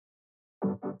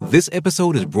This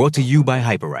episode is brought to you by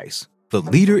Hyperice, the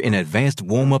leader in advanced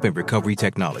warm-up and recovery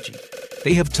technology.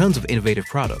 They have tons of innovative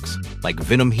products, like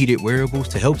Venom-heated wearables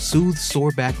to help soothe sore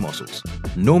back muscles,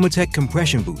 Normatec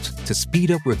compression boots to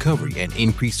speed up recovery and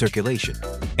increase circulation,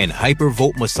 and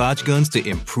Hypervolt massage guns to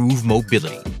improve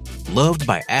mobility. Loved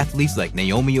by athletes like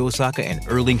Naomi Osaka and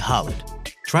Erling Haaland.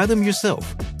 Try them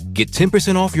yourself. Get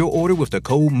 10% off your order with the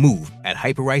code MOVE at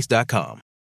Hyperice.com.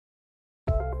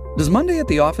 Does Monday at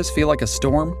the office feel like a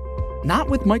storm? Not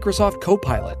with Microsoft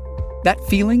Copilot. That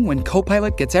feeling when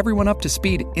Copilot gets everyone up to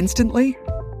speed instantly?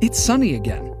 It's sunny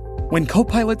again. When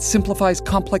Copilot simplifies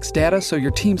complex data so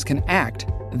your teams can act,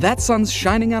 that sun's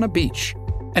shining on a beach.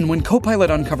 And when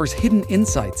Copilot uncovers hidden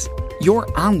insights,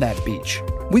 you're on that beach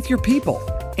with your people,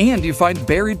 and you find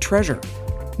buried treasure.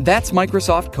 That's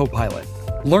Microsoft Copilot.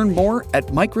 Learn more at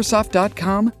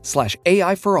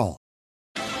Microsoft.com/AI for all.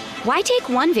 Why take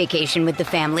one vacation with the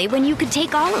family when you could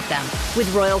take all of them?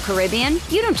 With Royal Caribbean,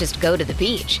 you don't just go to the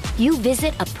beach. You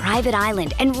visit a private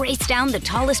island and race down the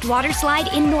tallest water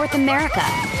slide in North America.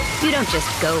 You don't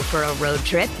just go for a road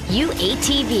trip. You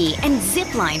ATV and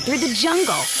zip line through the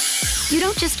jungle. You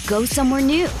don't just go somewhere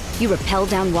new. You rappel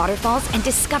down waterfalls and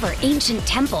discover ancient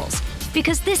temples.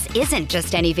 Because this isn't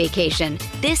just any vacation.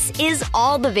 This is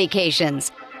all the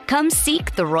vacations. Come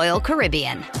seek the Royal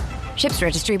Caribbean. Ships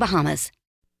Registry, Bahamas.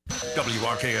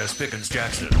 WRKS Pickens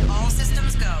Jackson. All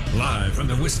systems go. Live from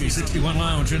the Whiskey 61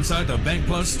 Lounge inside the Bank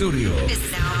Plus studio. This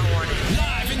is Out of Order.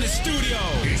 Live in the studio.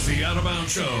 It's the Out of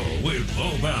Bounds Show with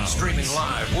Low Bounds. Streaming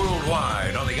live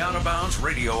worldwide on the Out of Bounds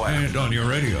radio app. And on your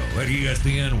radio at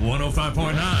ESPN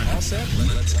 105.9. All set?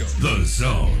 Let's go. The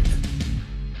Zone.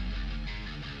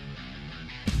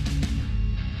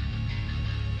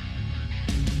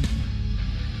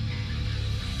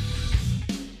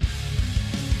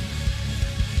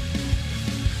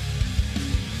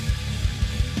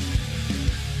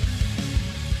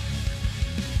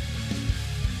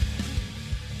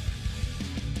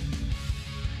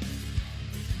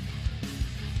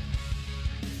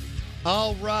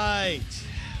 All right.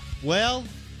 Well,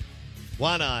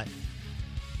 why not?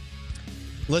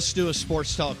 Let's do a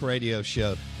sports talk radio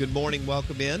show. Good morning.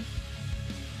 Welcome in.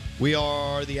 We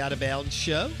are the Out of Bounds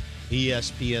Show,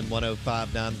 ESPN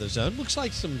 105.9 The Zone. Looks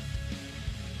like some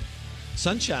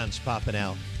sunshine's popping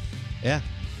out. Yeah.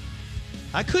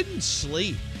 I couldn't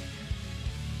sleep.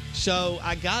 So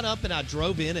I got up and I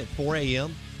drove in at 4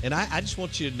 a.m. And I just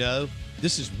want you to know,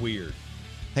 this is weird.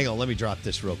 Hang on, let me drop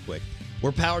this real quick.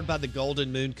 We're powered by the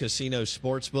Golden Moon Casino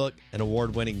Sportsbook and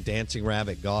award-winning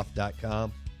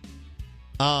DancingRabbitGolf.com.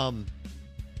 And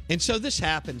so this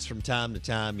happens from time to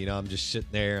time. You know, I'm just sitting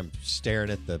there, I'm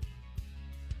staring at the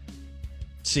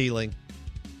ceiling.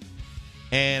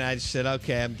 And I just said,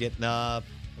 okay, I'm getting up.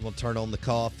 I'm going to turn on the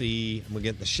coffee. I'm going to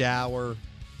get in the shower.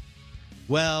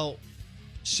 Well,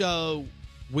 so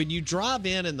when you drive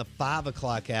in the 5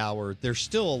 o'clock hour, there's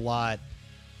still a lot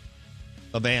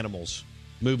of animals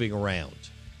moving around,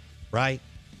 right?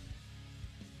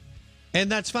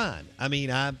 And that's fine. I mean,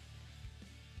 I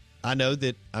know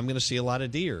that I'm going to see a lot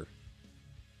of deer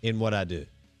in what I do.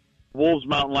 Wolves,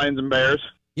 mountain lions, and bears.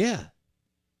 Yeah.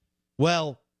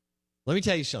 Well, let me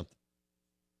tell you something.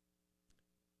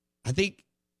 I think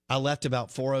I left about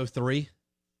 4:03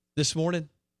 this morning.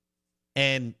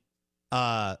 And,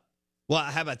 well,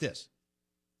 how about this?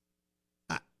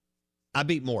 I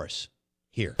beat Morris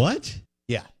here. What?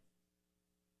 Yeah.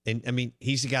 And, I mean,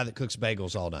 he's the guy that cooks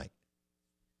bagels all night.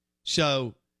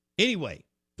 So, anyway,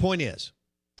 point is,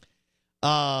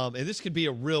 and this could be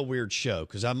a real weird show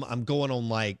because I'm going on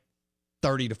like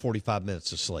 30 to 45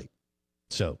 minutes of sleep.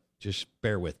 So, just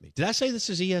bear with me. Did I say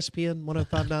this is ESPN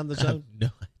 105.9 The Zone? No.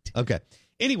 Okay.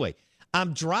 Anyway,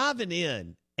 I'm driving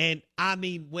in, and, I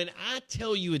mean, when I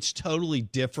tell you it's totally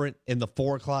different in the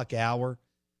 4 o'clock hour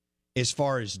as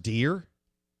far as deer,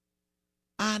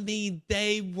 I mean,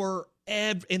 they were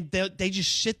and they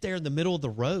just sit there in the middle of the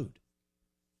road.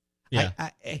 Yeah.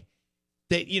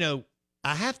 They, you know,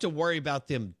 I have to worry about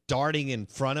them darting in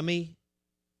front of me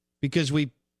because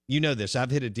you know this.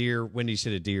 I've hit a deer. Wendy's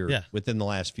hit a deer within the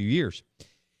last few years.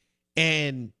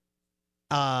 And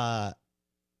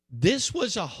this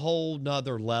was a whole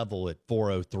nother level at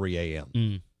 4:03 a.m.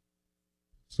 Mm.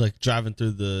 It's like driving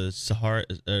through the Sahara,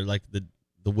 or like the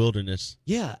wilderness.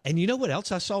 Yeah. And you know what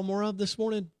else I saw more of this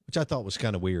morning, which I thought was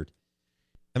kind of weird?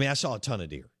 I mean, I saw a ton of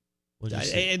deer.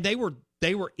 And they were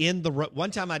in the road.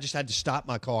 One time I just had to stop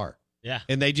my car. Yeah.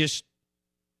 And they just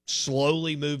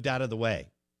slowly moved out of the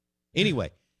way.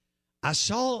 Anyway, I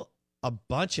saw a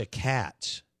bunch of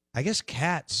cats. I guess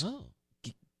cats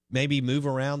maybe move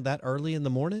around that early in the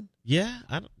morning. Yeah,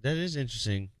 that is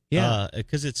interesting. Yeah.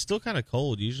 Because it's still kind of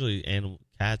cold. Usually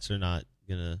cats are not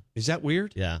going to. Is that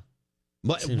weird? Yeah.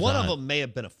 One of odd. them may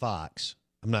have been a fox.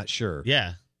 I'm not sure.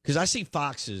 Yeah. Because I see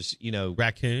foxes,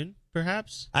 Raccoon,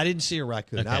 perhaps? I didn't see a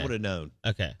raccoon. I Okay. would have known.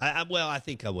 Okay. I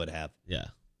think I would have. Yeah.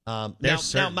 Now They're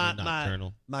certainly my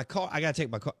nocturnal. my car. I got to take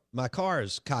my car. My car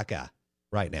is caca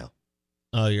right now.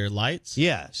 Oh, your lights?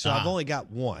 Yeah, so I've Ah. only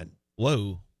got one.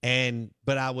 Whoa.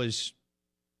 But I was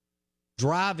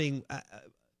driving.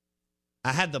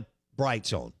 I had the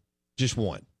brights on, just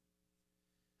one.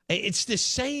 It's the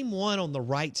same one on the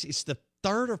right. It's the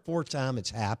third or fourth time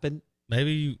it's happened.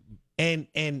 Maybe you. And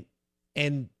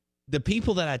the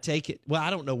people that I take it, well, I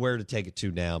don't know where to take it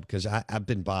to now because I've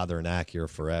been bothering Acura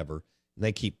forever. And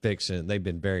they keep fixing it. They've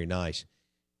been very nice.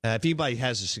 If anybody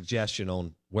has a suggestion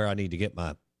on where I need to get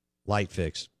my light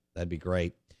fixed, that'd be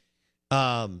great.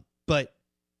 But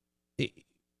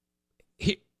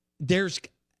there's,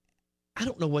 I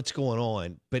don't know what's going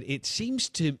on, but it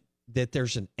seems that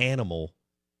there's an animal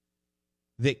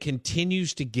that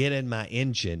continues to get in my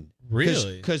engine.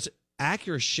 Really? Because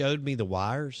Acura showed me the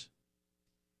wires,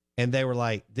 and they were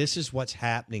like, "This is what's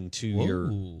happening to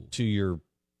your."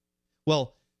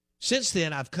 Well, since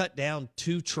then I've cut down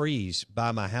 2 trees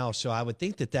by my house, so I would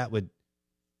think that would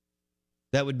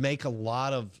make a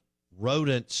lot of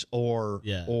rodents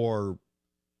or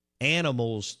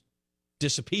animals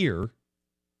disappear.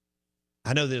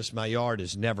 I know this. My yard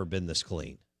has never been this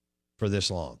clean for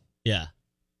this long. Yeah.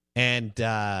 And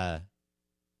so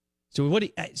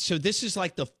this is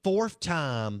like the 4th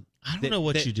time. I don't know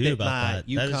what you do about my that.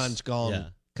 Yukon's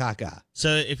gone caca. So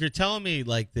if you're telling me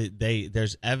like that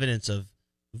there's evidence of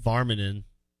varminting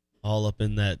all up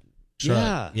in that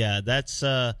truck, that's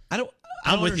I'm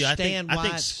with you. I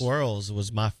think squirrels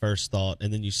was my first thought,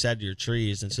 and then you said your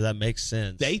trees, and so that makes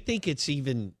sense. They think it's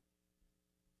even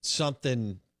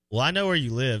something. Well, I know where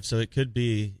you live, so it could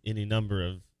be any number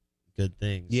of good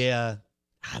things. Yeah,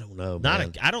 I don't know.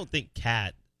 I don't think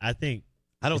cat. I think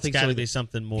it's think got to so. be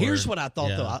something more. Here's what I thought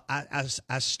yeah. though.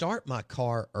 I start my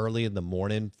car early in the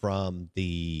morning from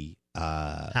the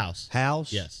house.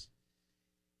 Yes.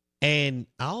 And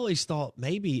I always thought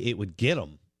maybe it would get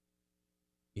them.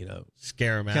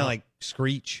 Scare them out. Kind of like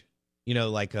Screech.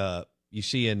 Like you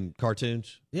see in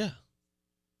cartoons. Yeah.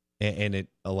 And it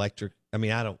electric. I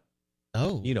mean, I don't.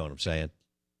 Oh. You know what I'm saying?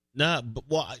 No,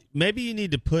 but maybe you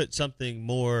need to put something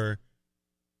more,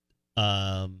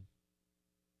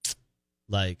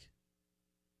 like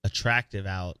attractive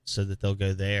out so that they'll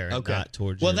go there and not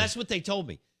towards you. Well, that's what they told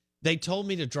me. They told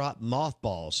me to drop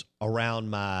mothballs around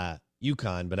my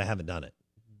Yukon, but I haven't done it.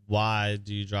 Why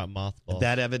do you drop mothballs?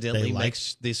 That evidently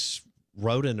makes this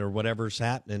rodent or whatever's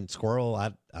happening, squirrel,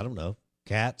 I don't know,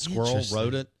 cat, squirrel,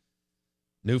 rodent,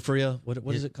 nutria. What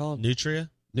is it called?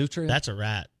 Nutria? That's a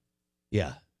rat.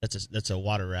 Yeah. That's a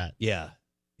water rat. Yeah.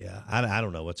 Yeah. I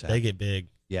don't know what's happening. They get big.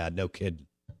 Yeah, no kidding.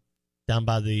 Down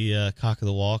by the Cock of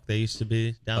the Walk, they used to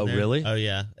be down there. Oh, really? Oh,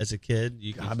 yeah. As a kid,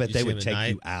 I bet they would take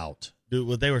you out. Dude,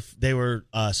 well, they were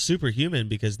superhuman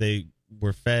because they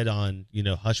were fed on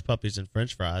hush puppies and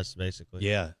French fries, basically.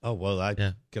 Yeah. Oh well, I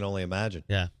can only imagine.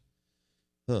 Yeah.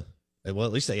 Huh. Well,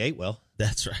 at least they ate well.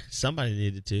 That's right. Somebody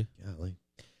needed to. Golly.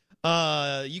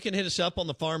 You can hit us up on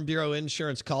the Farm Bureau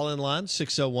Insurance call-in line,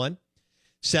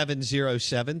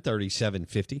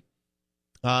 601-707-3750.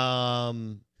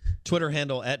 Twitter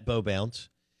handle @BowBounce.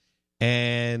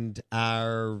 And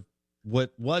our,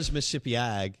 what was Mississippi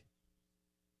Ag,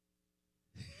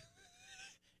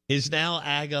 is now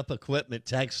Ag Up Equipment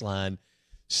text line,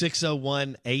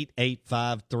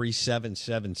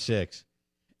 601-885-3776.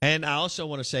 And I also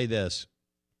want to say this.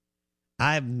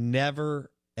 I've never,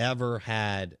 ever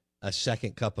had a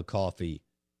second cup of coffee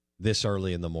this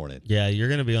early in the morning. Yeah, you're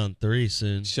going to be on 3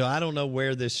 soon. So I don't know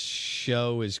where this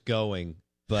show is going,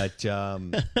 but I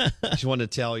just want to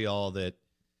tell y'all that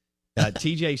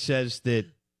TJ says that,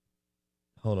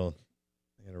 hold on,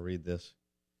 I got to read this.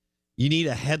 You need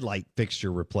a headlight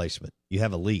fixture replacement. You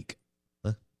have a leak.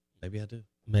 Huh? Maybe I do.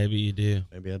 Maybe you do.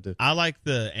 Maybe I do. I like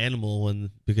the animal one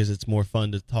because it's more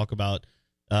fun to talk about.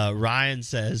 Ryan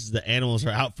says the animals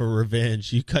are out for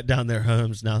revenge. You cut down their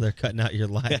homes. Now they're cutting out your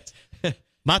light.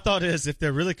 My thought is if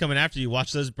they're really coming after you,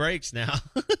 watch those brakes now.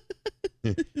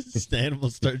 The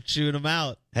animals start chewing them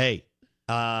out. Hey,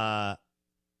 yeah,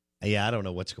 I don't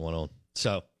know what's going on.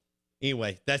 So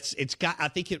anyway, I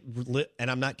think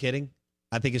and I'm not kidding.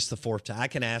 I think it's the 4th time. I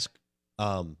can ask.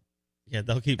 Yeah,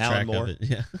 they'll keep Alan track Moore of it.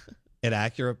 Yeah. At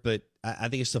Acura, but I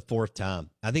think it's the 4th time.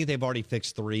 I think they've already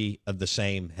fixed 3 of the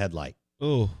same headlight.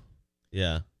 Oh,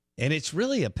 yeah. And it's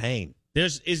really a pain.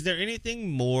 Is there anything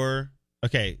more?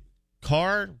 Okay,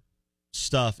 car,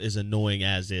 stuff is annoying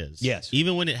as is. Yes.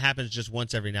 Even when it happens just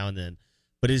once every now and then.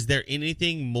 But is there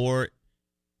anything more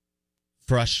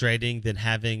frustrating than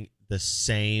having the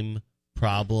same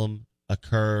problem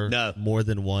occur more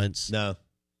than once? No.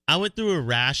 I went through a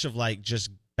rash of like just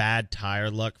bad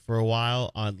tire luck for a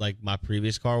while on like my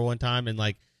previous car one time, and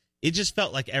like it just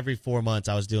felt like every 4 months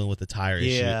I was dealing with a tire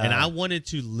issue, and I wanted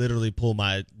to literally pull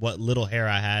what little hair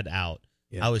I had out.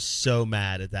 I was so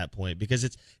mad at that point because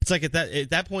it's like at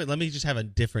that point, let me just have a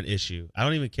different issue. I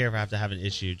don't even care if I have to have an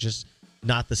issue, just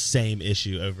not the same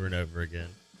issue over and over again.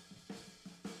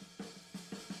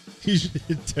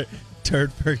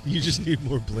 Turdberg, you just need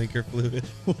more blinker fluid.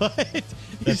 What?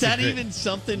 Is that even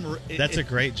something? That's a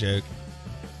great joke.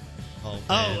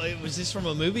 Was this from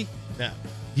a movie? No.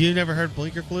 You never heard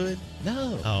blinker fluid?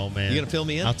 No. Oh, man. You going to fill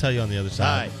me in? I'll tell you on the other side.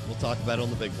 All right. We'll talk about it on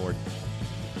the big board.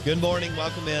 Good morning.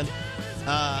 Welcome in.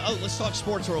 Let's talk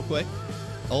sports real quick.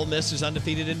 Ole Miss is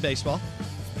undefeated in baseball.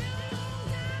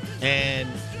 And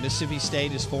Mississippi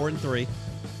State is 4-3.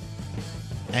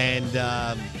 And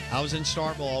I was in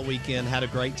Starkville all weekend, had a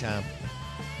great time.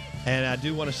 And I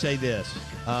do want to say this.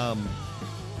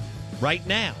 Right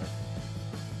now,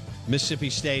 Mississippi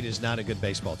State is not a good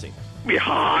baseball team.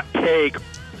 Hot take.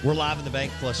 We're live in the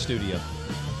Bank Plus studio.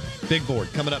 Big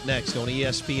board coming up next on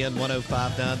ESPN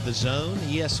 105.9 The Zone,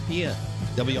 ESPN,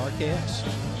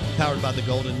 WRKS. Powered by the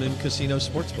Golden Moon Casino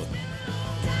Sportsbook.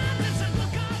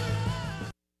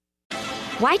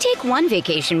 Why take one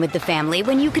vacation with the family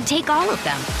when you could take all of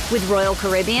them? With Royal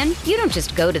Caribbean, you don't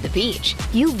just go to the beach.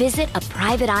 You visit a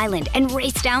private island and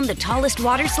race down the tallest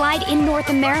water slide in North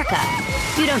America.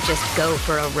 You don't just go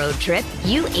for a road trip.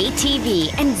 You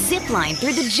ATV and zip line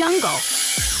through the jungle.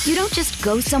 You don't just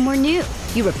go somewhere new.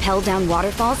 You rappel down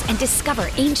waterfalls and discover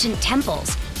ancient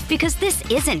temples. Because this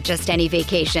isn't just any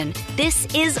vacation. This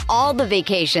is all the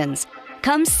vacations.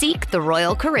 Come seek the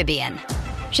Royal Caribbean.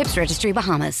 Ships Registry,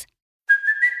 Bahamas.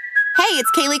 Hey,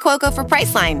 it's Kaylee Cuoco for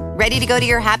Priceline. Ready to go to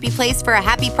your happy place for a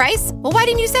happy price? Well, why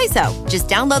didn't you say so? Just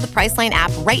download the Priceline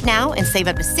app right now and save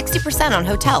up to 60% on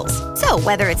hotels. So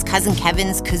whether it's Cousin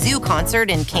Kevin's Kazoo Concert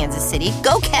in Kansas City,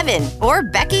 go Kevin, or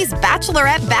Becky's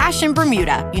Bachelorette Bash in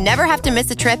Bermuda, you never have to miss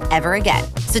a trip ever again.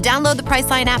 So download the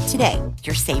Priceline app today.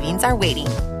 Your savings are waiting.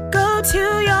 Go to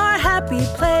your happy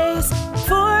place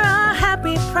for a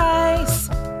happy price.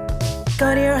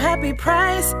 Go to your happy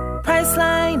price,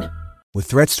 Priceline. With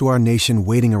threats to our nation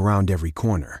waiting around every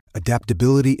corner,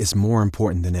 adaptability is more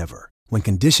important than ever. When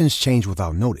conditions change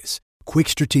without notice, quick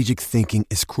strategic thinking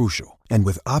is crucial. And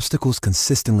with obstacles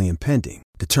consistently impending,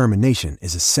 determination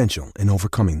is essential in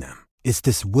overcoming them. It's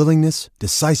this willingness,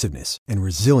 decisiveness, and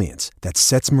resilience that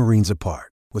sets Marines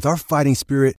apart. With our fighting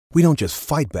spirit, we don't just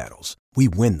fight battles, we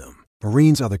win them.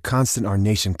 Marines are the constant our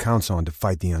nation counts on to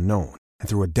fight the unknown. And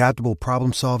through adaptable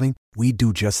problem solving, we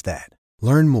do just that.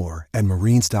 Learn more at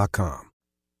Marines.com.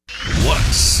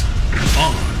 What's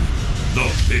on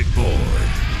the big board?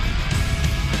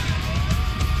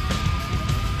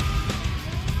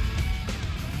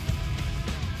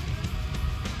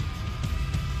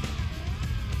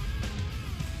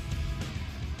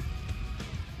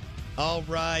 All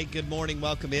right. Good morning.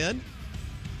 Welcome in.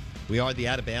 We are the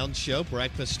Out of Bounds Show.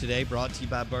 Breakfast today brought to you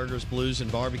by Burgers, Blues,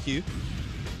 and Barbecue.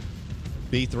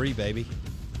 B3, baby.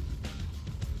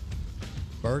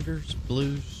 Burgers,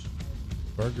 Blues,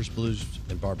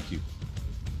 and Barbecue.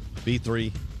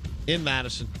 B3 in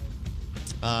Madison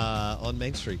on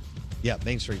Main Street. Yeah,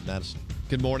 Main Street, Madison.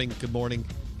 Good morning. Good morning.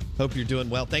 Hope you're doing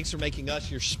well. Thanks for making us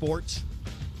your sports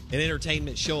and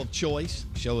entertainment show of choice.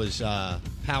 Show is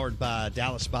powered by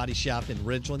Dallas Body Shop in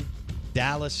Ridgeland.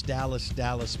 Dallas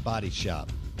Body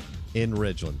Shop in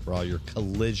Ridgeland for all your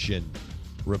collision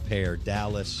repair.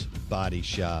 Dallas Body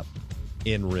Shop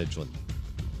in Ridgeland.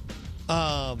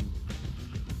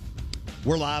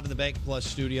 We're live in the Bank Plus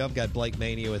studio. I've got Blake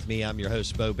Mania with me. I'm your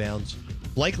host, Bo Bounds.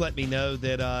 Blake let me know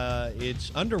that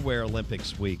it's Underwear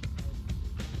Olympics week.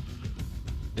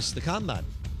 It's the Combine.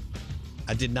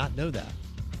 I did not know that.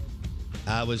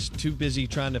 I was too busy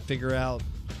trying to figure out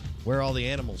where all the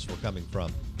animals were coming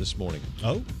from this morning.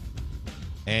 Oh?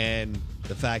 And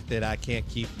the fact that I can't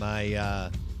keep my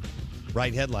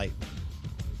right headlight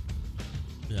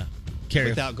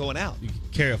without going out. You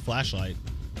carry a flashlight.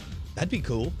 That'd be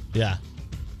cool. Yeah.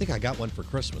 I think I got one for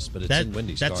Christmas, but it's in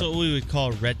Wendy's car. That's what we would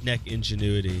call redneck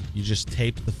ingenuity. You just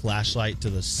tape the flashlight to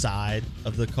the side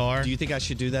of the car. Do you think I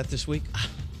should do that this week?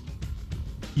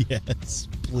 Yes,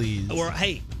 please. Or,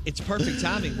 hey, it's perfect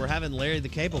timing. We're having Larry the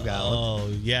Cable Guy on. Oh,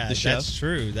 yeah, the show. That's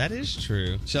true. That is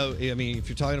true. So, I mean, if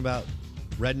you're talking about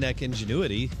redneck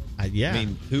ingenuity, yeah. I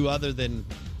mean, who other than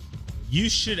you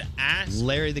should ask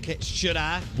Larry the Cable? Should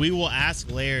I? We will ask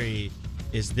Larry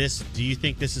Do you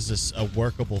think this is a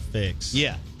workable fix?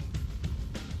 Yeah.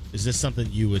 Is this something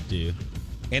you would do?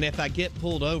 And if I get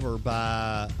pulled over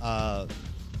by,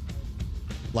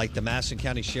 like the Madison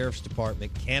County Sheriff's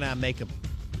Department, can I make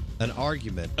an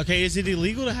argument? Okay, is it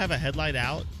illegal to have a headlight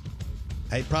out?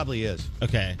 It probably is.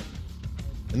 Okay.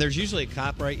 And there's usually a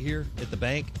cop right here at the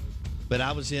bank, but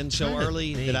I was in so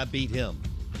early that I beat him.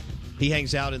 He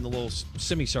hangs out in the little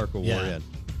semicircle we're in.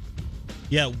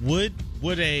 Yeah, would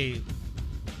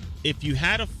if you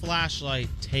had a flashlight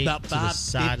taped about to the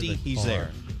side of the car, he's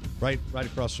there, right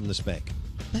across from this bank.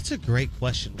 That's a great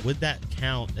question. Would that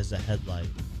count as a headlight?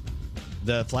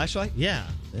 The flashlight? Yeah.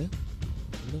 Yeah.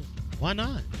 Why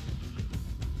not?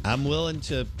 I'm willing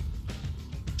to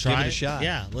Try give it a shot.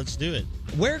 Yeah, let's do it.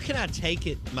 Where can I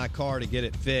take my car to get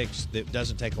it fixed that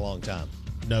doesn't take a long time?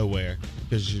 Nowhere,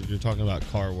 because you're talking about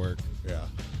car work. Yeah.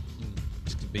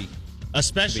 This could be.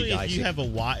 Especially if dicey. you have a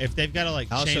wire. If they've got to I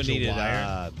also change needed a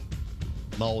wire.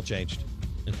 mold changed.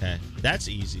 Okay, that's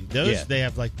easy. Those they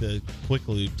have like the quick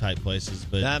lube type places,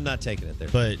 but I'm not taking it there.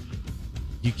 But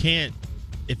you can't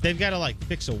if they've got to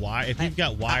fix a wire. If you've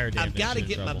got wire damage, I've got to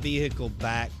get my vehicle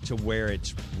back to where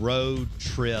it's road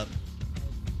trip.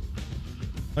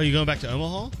 Oh, you going back to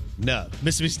Omaha? No,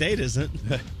 Mississippi State isn't.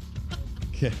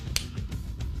 Okay.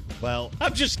 Well,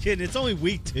 I'm just kidding. It's only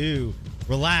week 2.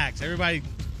 Relax, everybody.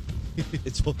 They're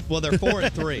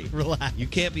 4-3. Relax. You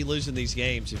can't be losing these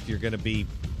games if you're going to be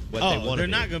what they want to be. They're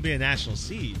not going to be a national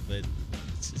seed, but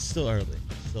it's still early.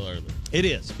 It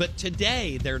is. But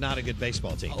today, they're not a good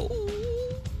baseball team. Oh.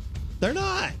 They're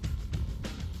not.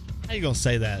 How you going to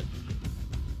say that?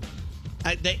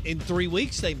 In 3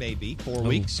 weeks, they may be. 4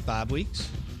 weeks, 5 weeks.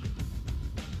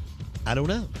 I don't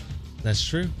know. That's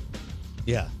true.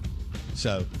 Yeah.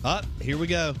 So, here we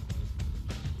go.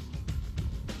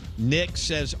 Nick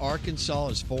says Arkansas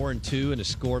is 4-2 and has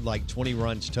scored like 20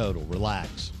 runs total.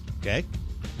 Relax. Okay?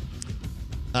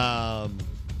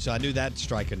 So I knew that'd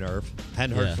strike a nerve.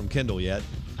 Hadn't heard from Kendall yet.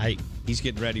 He's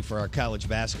getting ready for our college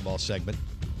basketball segment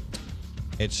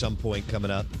at some point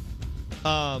coming up.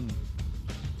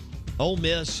 Ole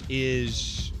Miss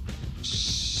is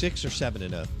 6 or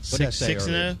 7-0. What did I say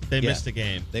 6-0? They missed a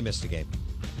game. They missed a game.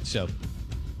 So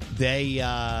they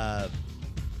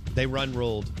run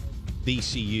ruled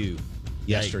VCU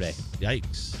yesterday.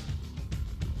 Yikes.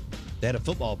 They had a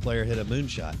football player hit a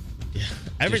moonshot. Yeah.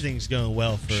 Everything's going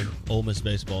well for Ole Miss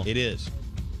baseball. It is.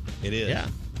 Yeah.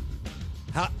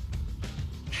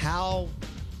 How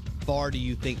far do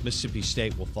you think Mississippi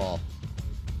State will fall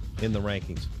in the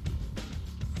rankings?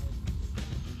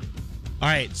 All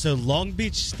right, so Long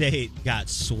Beach State got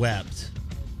swept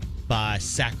by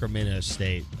Sacramento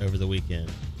State over the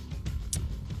weekend.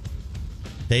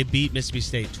 They beat Mississippi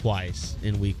State twice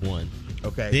in week 1.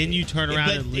 Okay. Then you turn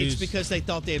around and lose. It's because they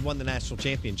thought they had won the national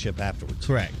championship afterwards.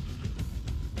 Correct.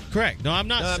 No, I'm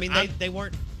not. No, I mean they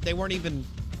weren't even.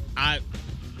 I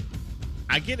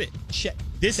get it.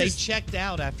 They checked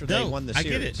out after they won the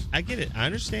series. I get it. I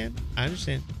understand.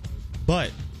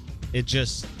 But it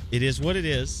is what it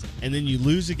is. And then you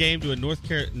lose a game to a North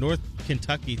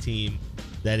Kentucky team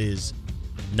that is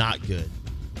not good.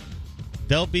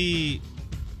 They'll be.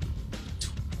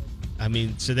 I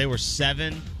mean, so they were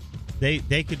 7.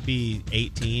 They could be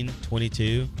 18,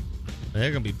 22.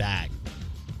 They're going to be back.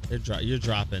 You're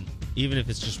dropping. Even if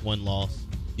it's just one loss.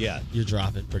 Yeah. You're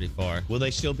dropping pretty far. Will they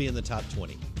still be in the top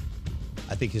 20?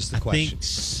 I think is the question. I think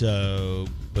so,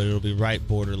 but it'll be right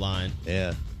borderline.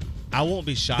 Yeah. I won't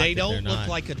be shocked They if don't they're look not.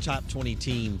 like a top 20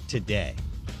 team today.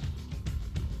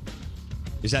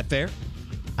 Is that fair?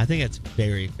 I think that's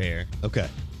very fair. Okay.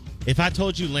 If I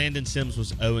told you Landon Sims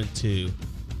was 0-2 to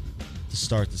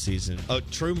start the season. Oh,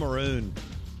 True Maroon.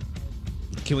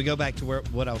 Can we go back to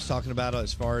what I was talking about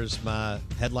as far as my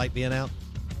headlight being out?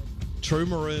 True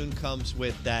Maroon comes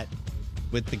with the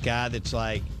guy that's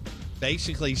like,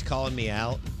 basically he's calling me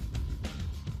out.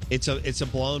 It's a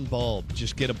blown bulb.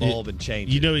 Just get a bulb and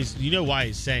change it. You know why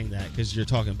he's saying that, because you're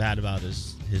talking bad about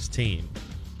his team.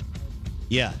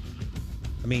 Yeah.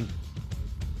 I mean,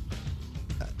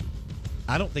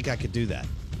 I don't think I could do that.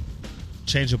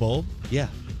 Change a bulb? Yeah.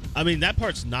 I mean, that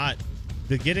part's not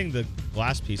the getting the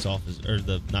glass piece off the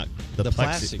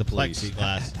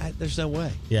plexiglass. There's no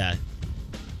way. Yeah.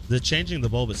 The changing the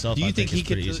bulb itself. Do you I think he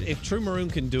could? easy. If True Maroon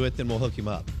can do it, then we'll hook him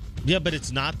up. Yeah, but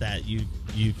it's not that.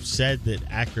 You've said that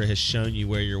Acura has shown you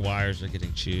where your wires are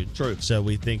getting chewed. True. So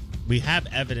we think we have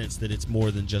evidence that it's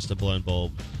more than just a blown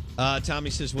bulb. Tommy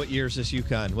says, "What year is this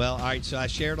Yukon?" Well, all right. So I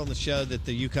shared on the show that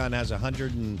the Yukon has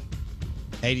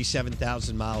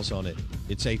 187,000 miles on it.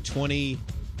 It's a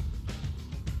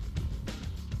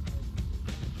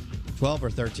 2012 or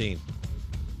 13.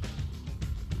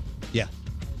 Yeah,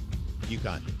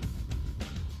 UConn.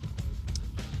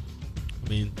 I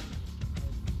mean,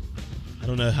 I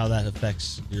don't know how that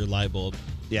affects your light bulb.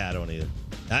 Yeah, I don't either.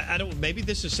 I don't. Maybe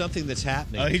this is something that's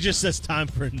happening. Oh, he just says time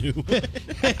for a new one.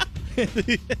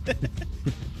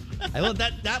 Well,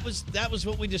 that was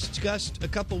what we discussed a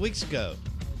couple weeks ago.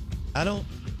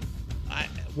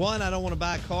 One, I don't want to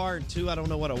buy a car, and two, I don't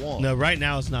know what I want. No, right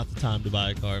now is not the time to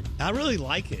buy a car. I really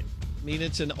like it. I mean,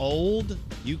 it's an old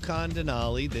Yukon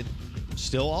Denali that's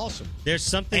still awesome. There's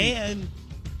something, and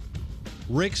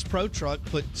Rick's Pro Truck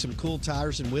put some cool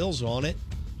tires and wheels on it,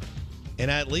 and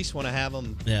I at least want to have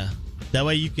them. Yeah, that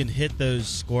way you can hit those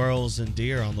squirrels and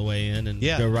deer on the way in and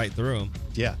go right through them.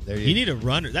 Yeah, there you need a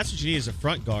runner. That's what you need is a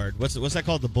front guard. What's that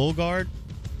called? The bull guard.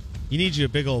 You need you a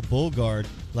big old bull guard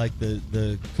like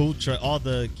the cool all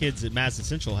the kids at Madison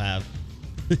Central have.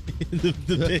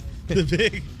 the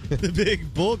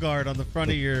big bull guard on the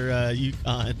front of your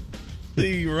Yukon.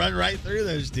 You run right through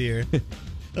those deer.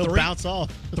 They'll bounce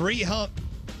off. Three hump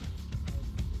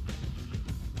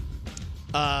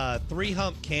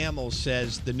Camel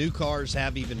says the new cars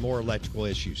have even more electrical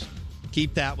issues.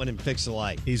 Keep that one and fix the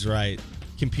light. He's right.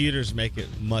 Computers make it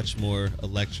much more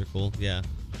electrical. Yeah.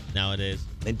 Nowadays.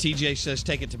 And TJ says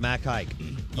take it to Mac Hike.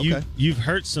 Okay. You've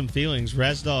hurt some feelings.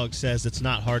 Resdog says it's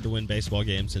not hard to win baseball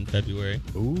games in February.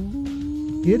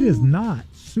 Ooh. It is not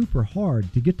super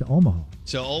hard to get to Omaha.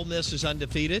 So Ole Miss is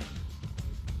undefeated,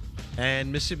 and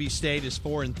Mississippi State is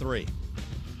 4-3.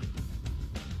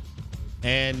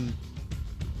 And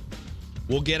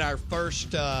we'll get our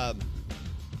first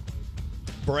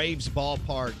Braves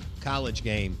Ballpark college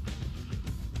game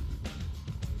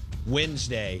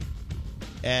Wednesday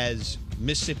as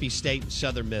Mississippi State and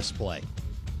Southern Miss play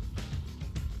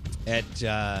at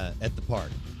the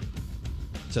park.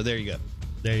 So there you go.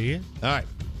 There you go. All right.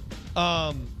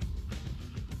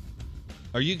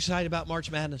 Are you excited about March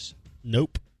Madness?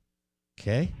 Nope.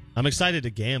 Okay. I'm excited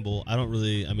to gamble. I don't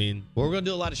really. I mean, well, we're going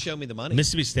to do a lot of Show Me the Money.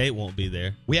 Mississippi State won't be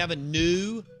there. We have a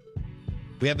new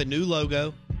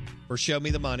logo for Show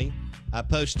Me the Money. I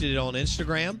posted it on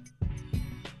Instagram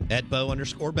at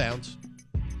Bo_Bounds.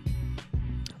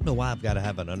 I don't know why I've got to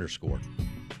have an underscore,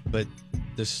 but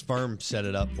this firm set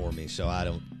it up for me, so I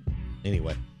don't.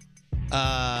 Anyway,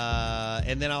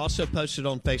 and then I also posted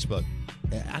on Facebook.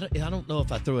 I don't know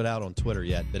if I threw it out on Twitter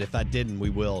yet, but if I didn't,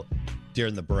 we will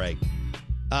during the break.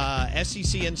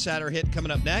 SEC Insider Hit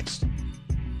coming up next.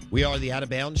 We are the Out of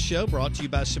Bounds Show, brought to you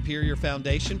by Superior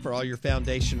Foundation for all your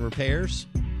foundation repairs.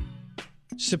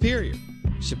 Superior.ms.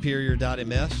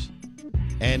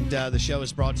 And the show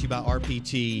is brought to you by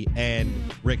RPT and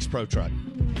Rick's Pro Truck.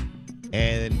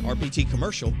 And RPT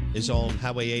Commercial is on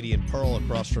Highway 80 in Pearl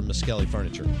across from Muskelly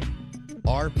Furniture.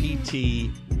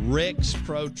 RPT,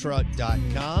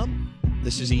 ricksprotruck.com.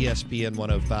 This is ESPN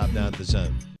 105.9 The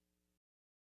Zone.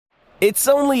 It's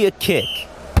only a kick,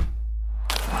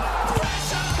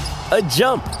 a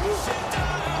jump,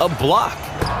 a block.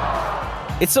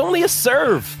 It's only a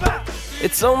serve.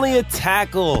 It's only a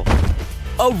tackle,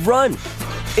 a run.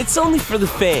 It's only for the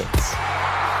fans.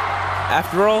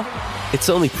 After all, it's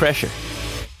only pressure.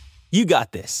 You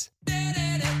got this.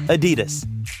 Adidas.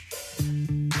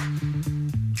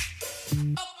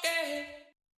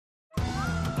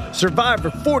 Survivor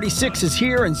 46 is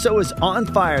here, and so is On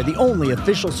Fire, the only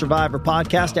official Survivor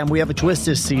podcast, and we have a twist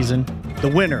this season. The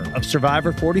winner of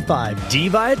Survivor 45, Dee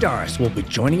Valladares, will be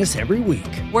joining us every week.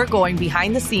 We're going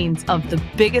behind the scenes of the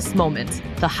biggest moments,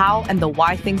 the how and the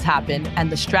why things happen,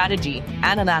 and the strategy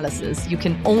and analysis you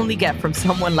can only get from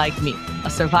someone like me,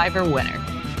 a Survivor winner.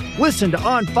 Listen to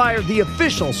On Fire, the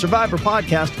official Survivor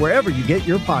podcast, wherever you get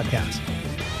your podcasts.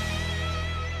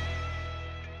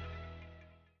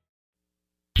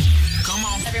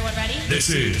 This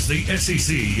is the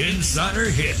SEC Insider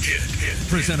Hit.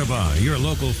 Presented by your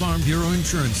local Farm Bureau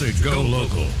Insurance agent. Go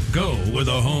local. Go with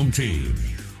a home team.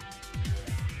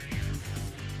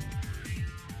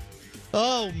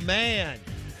 Oh, man.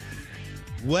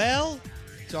 Well,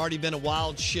 it's already been a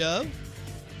wild show.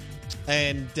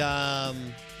 And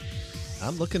I'm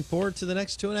looking forward to the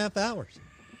next 2.5 hours.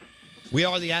 We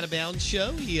are the Out of Bounds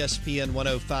Show, ESPN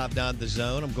 105.9 The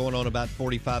Zone. I'm going on about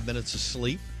 45 minutes of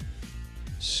sleep.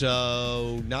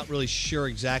 So, not really sure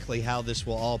exactly how this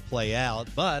will all play out,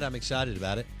 but I'm excited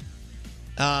about it.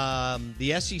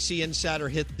 The SEC Insider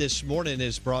Hit this morning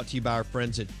is brought to you by our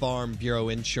friends at Farm Bureau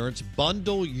Insurance.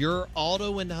 Bundle your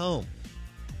auto and home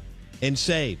and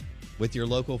save with your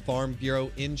local Farm Bureau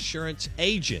Insurance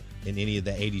agent in any of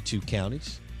the 82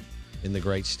 counties in the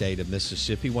great state of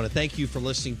Mississippi. Want to thank you for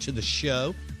listening to the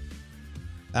show.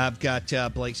 I've got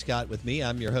Blake Scott with me.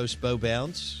 I'm your host, Bo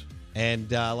Bounds.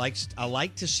 And I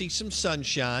like to see some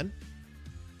sunshine.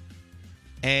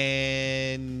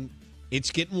 And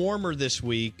it's getting warmer this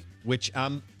week, which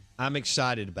I'm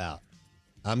excited about.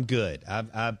 I'm good.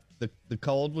 The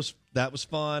cold was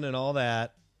fun and all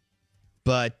that.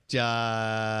 But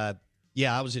I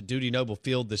was at Dudy Noble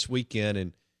Field this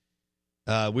weekend,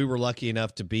 and we were lucky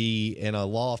enough to be in a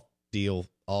loft deal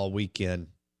all weekend.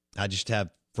 I just have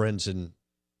friends in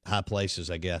high places,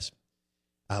 I guess.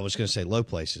 I was going to say low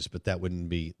places, but that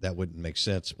wouldn't make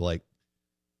sense, Blake.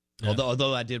 Yeah.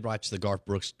 Although I did watch the Garth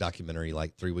Brooks documentary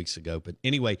like 3 weeks ago. But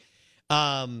anyway,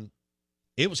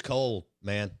 it was cold,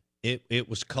 man. It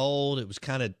was cold. It was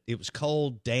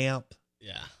cold, damp.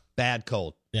 Yeah. Bad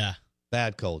cold. Yeah.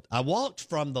 Bad cold. I walked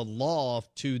from the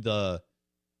loft to the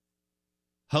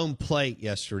home plate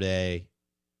yesterday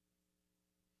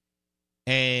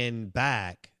and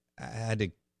back. I had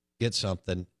to get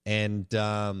something. And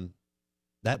the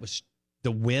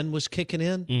wind was kicking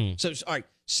in. So, all right,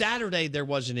 Saturday there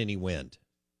wasn't any wind.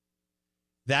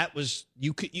 That was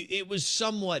it was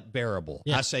somewhat bearable.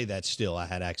 Yeah. I say that still. I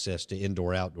had access to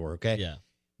indoor, outdoor. Okay. Yeah.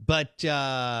 But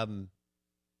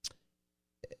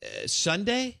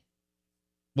Sunday,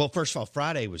 well, first of all,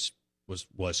 Friday was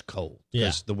cold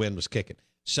because the wind was kicking.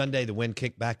 Sunday, the wind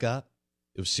kicked back up.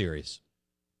 It was serious.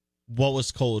 What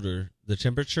was colder, the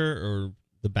temperature or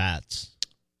the bats?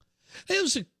 It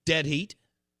was a dead heat.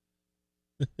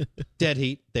 Dead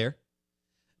heat there.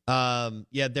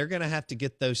 They're going to have to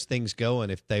get those things going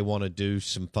if they want to do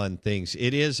some fun things.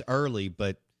 It is early,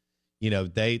 but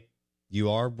you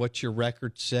are what your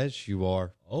record says you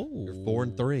are. Oh, you're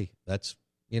 4-3. That's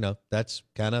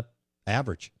kind of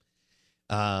average.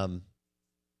 And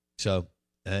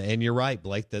you're right,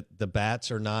 Blake, that the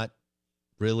bats are not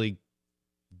really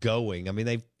going. I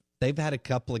mean, they've had a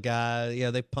couple of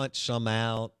guys, they punched some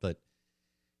out, but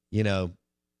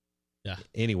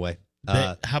anyway.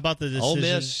 How about the decision? Ole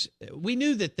Miss, we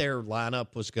knew that their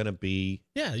lineup was going to be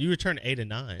you returned 8 and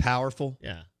 9. Powerful.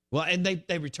 Yeah. Well, and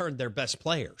they returned their best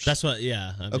players. That's what,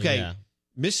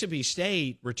 Mississippi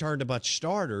State returned a bunch of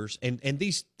starters, and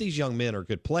these young men are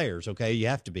good players, okay? You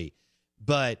have to be.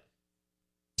 But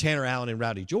Tanner Allen and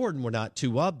Rowdy Jordan were not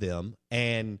two of them,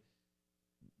 and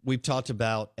we've talked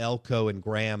about Elko and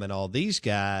Graham and all these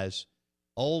guys.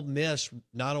 Ole Miss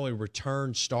not only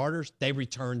returned starters, they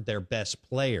returned their best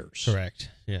players. Correct.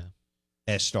 Yeah.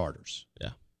 As starters.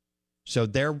 Yeah. So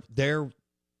they're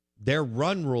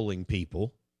run ruling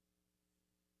people,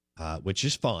 which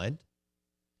is fun.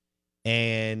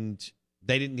 And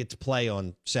they didn't get to play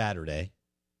on Saturday,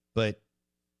 but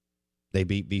they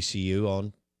beat VCU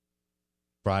on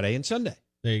Friday and Sunday.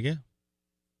 There you go.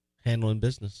 Handling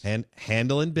business.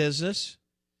 Handling business.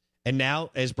 And now,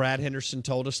 as Brad Henderson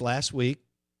told us last week,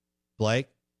 Blake,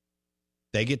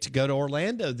 they get to go to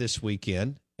Orlando this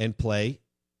weekend and play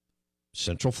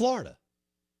Central Florida.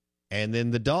 And then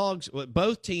the Dogs,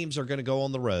 both teams are going to go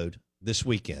on the road this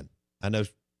weekend. I know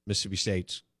Mississippi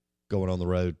State's going on the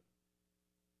road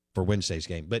for Wednesday's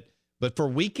game. But for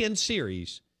weekend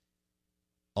series,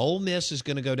 Ole Miss is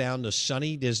going to go down to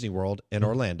sunny Disney World in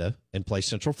Orlando and play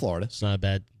Central Florida. It's not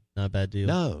a bad deal.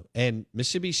 No. And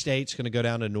Mississippi State's going to go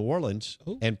down to New Orleans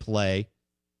and play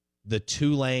the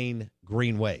Tulane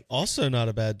Green Wave. Also not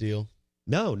a bad deal.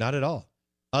 No, not at all.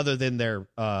 Other than their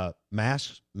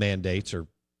mask mandates are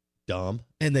dumb.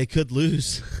 And they could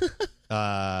lose.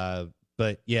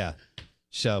 But, yeah.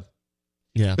 So,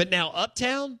 yeah. But now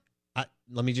Uptown,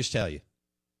 let me just tell you,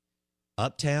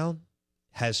 Uptown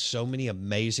has so many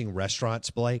amazing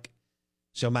restaurants, Blake.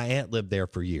 So my aunt lived there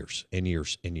for years and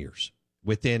years and years.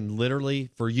 Within literally,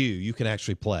 for you can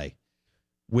actually play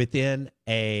within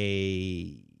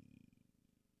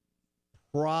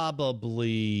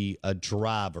probably a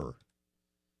driver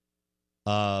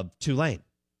of Tulane.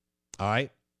 All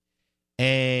right.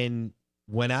 And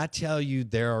when I tell you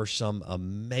there are some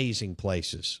amazing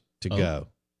places to go,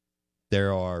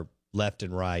 there are left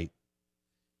and right,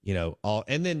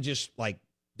 and then just like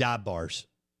dive bars,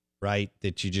 right,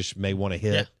 that you just may want to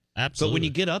hit. Yeah, absolutely. But when you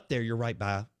get up there, you're right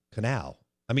by Canal.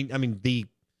 I mean the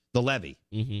levee,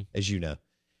 as you know.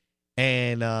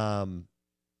 And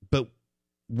but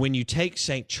when you take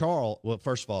St. Charles, well,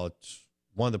 first of all, it's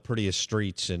one of the prettiest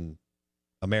streets in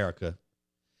America.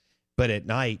 But at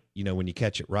night, when you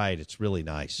catch it right, it's really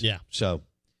nice. Yeah. So,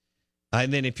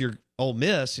 and then if you're Ole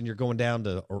Miss and you're going down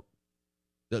to,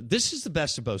 this is the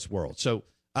best of both worlds. So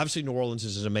obviously New Orleans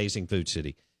is an amazing food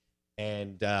city.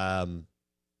 And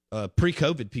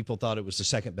pre-COVID, people thought it was the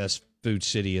second best food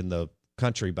city in the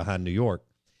country behind New York.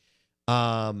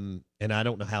 And I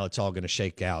don't know how it's all going to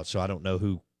shake out. So I don't know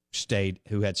who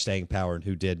had staying power and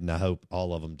who did. And I hope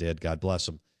all of them did. God bless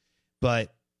them.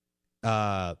 But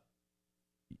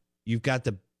you've got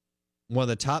one of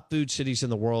the top food cities in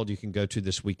the world you can go to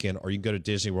this weekend, or you can go to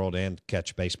Disney World and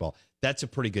catch baseball. That's a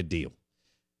pretty good deal.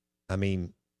 I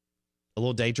mean, a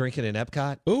little day drinking in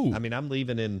Epcot. Ooh. I mean, I'm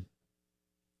leaving in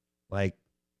like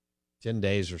 10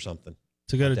 days or something.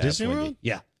 To go to That's Disney windy. World?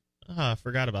 Yeah. Oh, I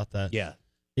forgot about that. Yeah.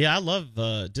 Yeah, I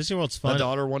love Disney World's fun. My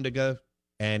daughter wanted to go,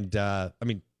 and I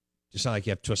mean, it's not like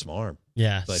you have to twist my arm.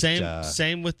 Yeah, But,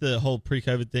 same with the whole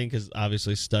pre-COVID thing, because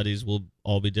obviously studies will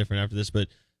all be different after this. But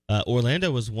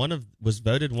Orlando was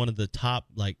voted one of the top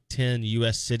 10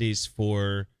 U.S. cities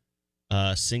for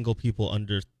single people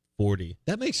under 40.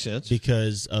 That makes sense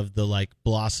because of the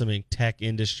blossoming tech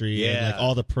industry and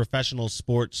all the professional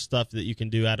sports stuff that you can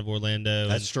do out of Orlando.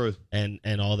 That's true, and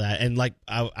all that. And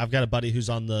I've got a buddy who's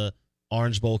on the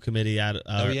Orange Bowl committee at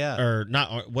or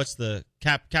not, what's the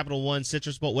Capital One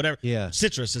Citrus Bowl, whatever. Yeah,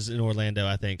 Citrus is in Orlando,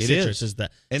 I think. It Citrus is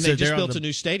that, and so they just they're built a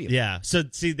new stadium. Yeah, so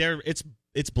see,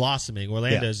 it's blossoming.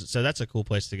 Orlando's so that's a cool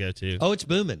place to go to. Oh, it's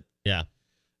booming. Yeah.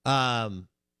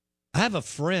 I have a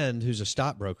friend who's a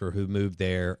stockbroker who moved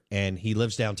there, and he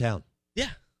lives downtown.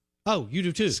 Yeah. Oh, you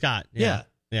do too, Scott. Yeah.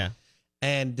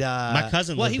 And my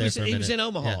cousin lived there for a he was minute. in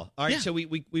Omaha. Yeah. All right, Yeah. so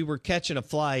we were catching a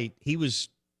flight. He was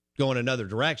going another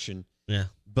direction. Yeah.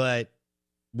 But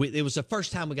it was the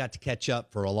first time we got to catch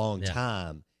up for a long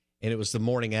time, and it was the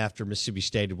morning after Mississippi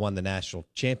State had won the national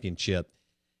championship,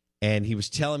 and he was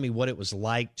telling me what it was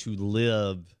like to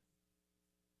live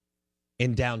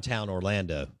in downtown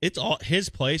Orlando. It's all his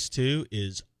place too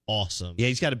is awesome. Yeah,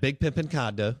 he's got a big pimpin'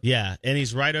 condo. Yeah, and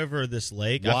he's right over this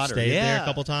lake. I've Water, stayed there yeah. a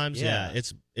couple times. Yeah. Yeah,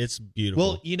 it's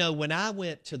beautiful. Well, when I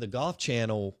went to the Golf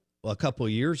Channel a couple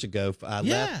of years ago, I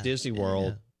left Disney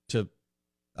World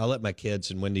I let my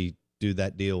kids and Wendy do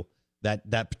that deal that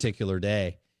particular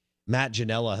day. Matt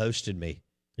Janella hosted me.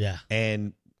 Yeah.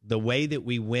 And the way that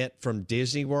we went from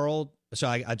Disney World, so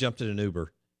I jumped in an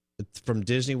Uber. From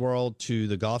Disney World to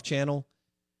the Golf Channel,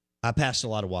 I passed a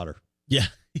lot of water. Yeah.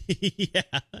 Yeah.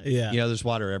 There's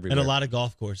water everywhere. And a lot of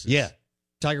golf courses. Yeah.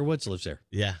 Tiger Woods lives there.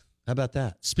 Yeah. How about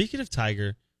that? Speaking of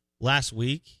Tiger, last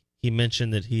week he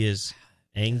mentioned that he is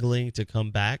angling to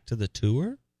come back to the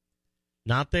tour.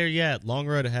 Not there yet. Long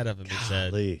road ahead of him, he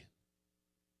said.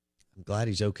 I'm glad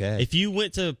he's okay. If you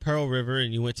went to Pearl River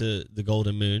and you went to the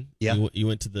Golden Moon, you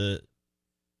went to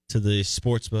the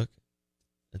sports book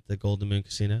at the Golden Moon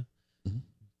Casino,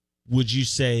 would you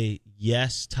say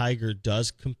yes, Tiger does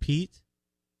compete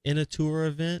in a tour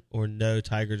event, or no,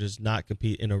 Tiger does not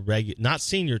compete in a not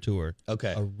senior tour,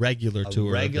 a regular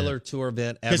tour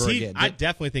event ever again? I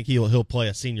definitely think he'll play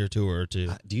a senior tour or two.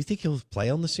 Do you think he'll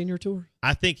play on the senior tour?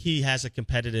 I think he has a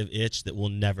competitive itch that will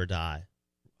never die.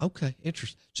 Okay,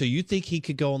 interesting. So you think he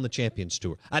could go on the Champions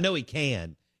Tour? I know he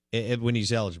can when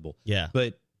he's eligible. Yeah,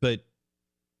 but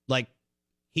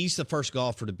he's the first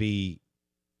golfer to be.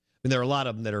 I mean, there are a lot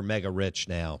of them that are mega rich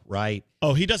now, right?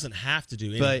 Oh, he doesn't have to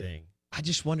do anything. But I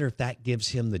just wonder if that gives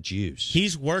him the juice.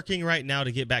 He's working right now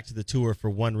to get back to the tour for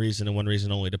one reason and one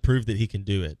reason only, to prove that he can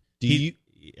do it.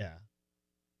 Yeah.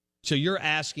 So you're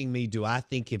asking me, do I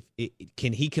think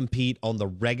can he compete on the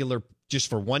regular, just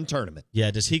for one tournament? Yeah.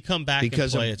 Does he come back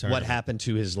because and play a of tournament? what happened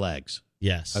to his legs?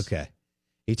 Yes. Okay.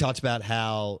 He talks about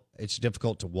how it's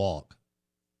difficult to walk.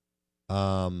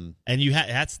 And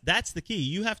that's the key.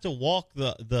 You have to walk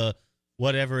the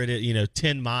whatever it is,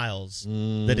 10 miles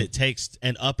that it takes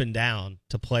and up and down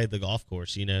to play the golf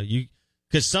course.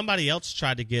 Because somebody else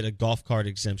tried to get a golf cart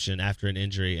exemption after an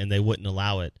injury and they wouldn't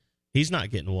allow it. He's not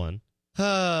getting one.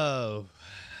 Oh,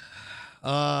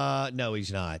 no,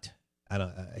 he's not.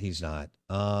 He's not.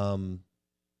 Can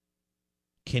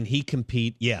he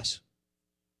compete? Yes.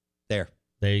 There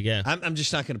you go. I'm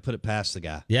just not going to put it past the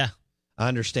guy. Yeah. I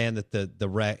understand that the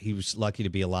wreck, he was lucky to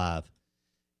be alive,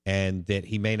 and that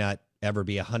he may not ever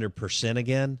be 100%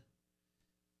 again.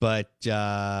 But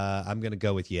I'm going to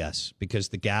go with yes, because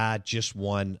the guy just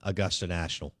won Augusta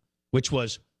National, which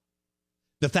was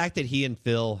the fact that he and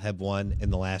Phil have won in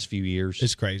the last few years.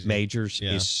 It's crazy. Majors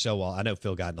is so. I know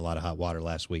Phil got in a lot of hot water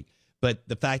last week, but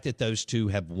the fact that those two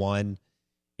have won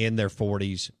in their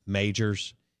 40s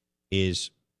majors is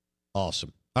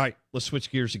awesome. All right, let's switch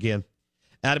gears again.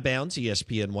 Out of Bounds,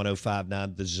 ESPN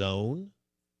 105.9 The Zone.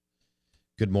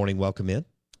 Good morning. Welcome in.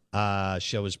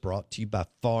 Show is brought to you by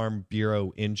Farm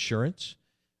Bureau Insurance.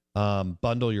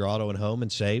 Bundle your auto and home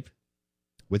and save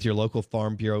with your local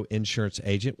Farm Bureau Insurance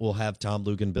agent. We'll have Tom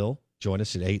Luganbill join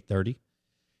us at 8:30.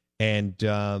 And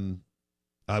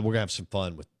we're going to have some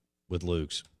fun with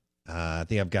Luke's. I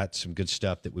think I've got some good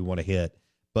stuff that we want to hit.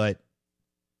 But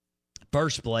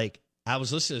first, Blake, I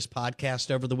was listening to this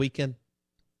podcast over the weekend.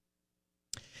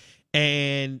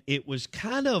 And it was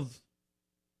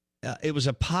it was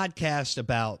a podcast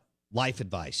about life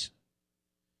advice.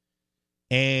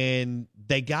 and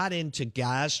they got into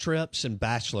guys' trips and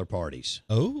bachelor parties.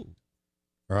 Oh.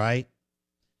 All right.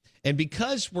 And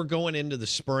because we're going into the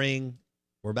spring,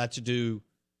 we're about to do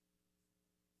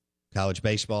college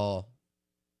baseball,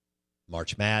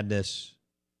 March Madness,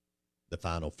 the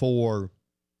Final Four,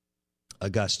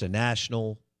 Augusta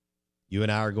National. You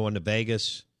and I are going to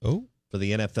Vegas for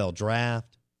the NFL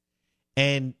draft.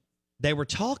 And they were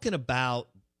talking about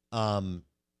kind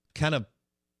of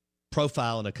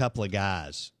profiling a couple of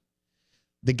guys.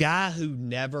 The guy who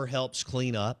never helps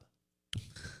clean up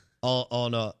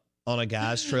on a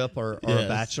guy's trip or a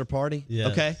bachelor party.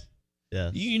 Yes. Okay. Yeah.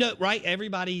 You know, right?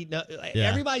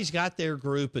 Everybody's got their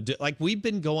group. Like, we've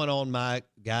been going on my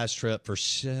guy's trip for,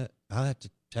 I'll have to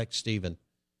text Steven.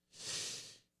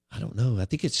 I don't know. I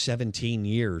think it's 17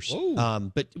 years.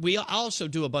 But we also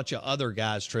do a bunch of other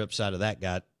guys' trips out of that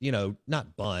guy. You know,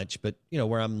 not bunch, but, you know,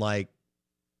 where I'm like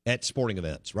at sporting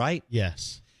events, right?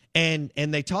 Yes. And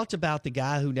they talked about the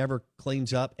guy who never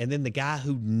cleans up and then the guy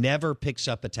who never picks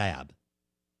up a tab.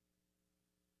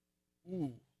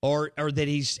 Ooh. Or that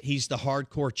he's the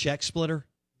hardcore check splitter.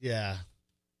 Yeah.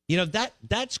 You know,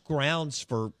 that's grounds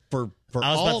for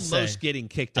almost getting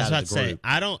kicked out of the group.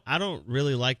 I don't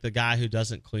really like the guy who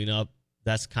doesn't clean up.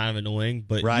 That's kind of annoying,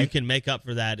 but you can make up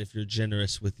for that if you're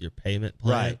generous with your payment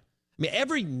plan. Right. I mean,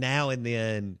 every now and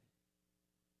then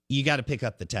you got to pick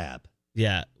up the tab.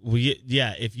 Yeah.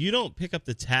 If you don't pick up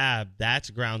the tab, that's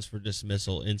grounds for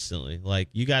dismissal instantly. Like,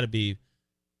 you got to be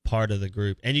part of the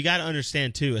group. And you got to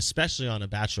understand, too, especially on a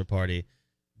bachelor party,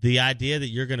 the idea that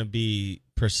you're going to be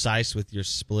precise with your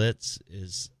splits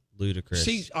is ludicrous.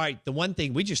 See, all right, the one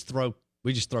thing, we just throw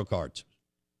cards.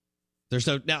 There's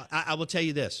no, now, I will tell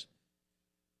you this.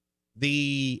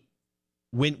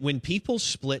 When people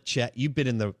split check, you've been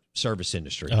in the service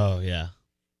industry. Oh, yeah.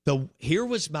 Here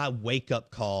was my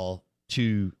wake-up call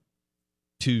to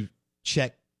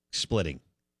check splitting.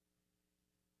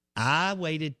 I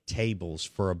waited tables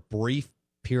for a brief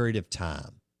period of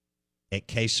time at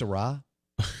Que Sera,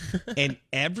 and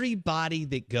everybody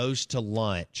that goes to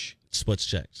lunch splits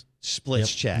checks.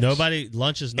 Checks. Nobody,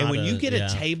 lunch is not. And when you get a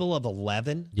table of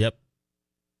 11,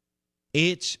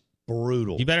 it's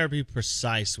brutal. You better be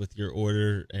precise with your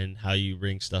order and how you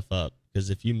ring stuff up, because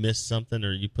if you miss something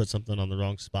or you put something on the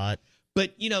wrong spot.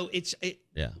 But you know,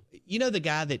 you know, the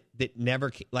guy that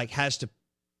never like has to,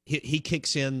 he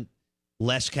kicks in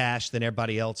less cash than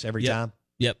everybody else every time.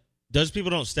 Yep. Those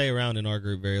people don't stay around in our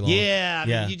group very long. Yeah. I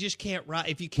mean, you just can't ride.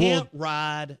 If you can't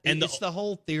ride, and it's the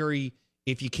whole theory,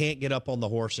 if you can't get up on the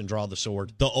horse and draw the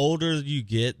sword. The older you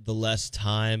get, the less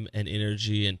time and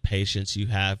energy and patience you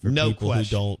have for people who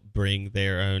don't bring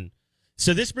their own.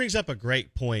 So this brings up a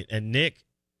great point, and Nick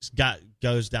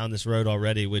goes down this road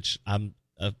already, which I'm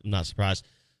not surprised.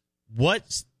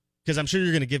 Because I'm sure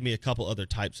you're going to give me a couple other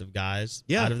types of guys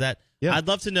out of that. Yeah. I'd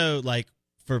love to know, like,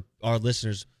 for our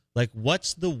listeners, like,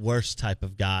 what's the worst type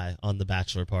of guy on the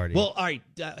bachelor party? Well, all right,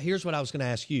 here's what I was going to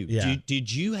ask you. Yeah.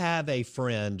 Did you have a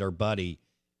friend or buddy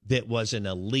that was an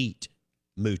elite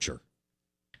moocher?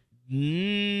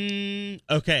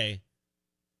 Okay.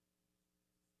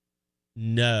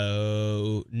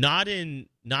 No, not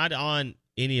on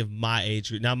any of my age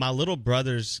group. Now, my little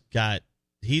brother's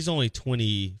he's only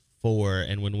 24,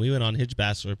 and when we went on his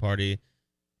bachelor party,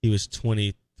 he was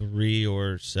 23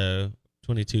 or so.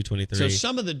 22, 23. So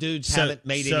some of the dudes haven't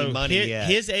made any money yet.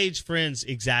 His age friends,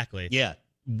 exactly. Yeah.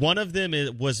 One of them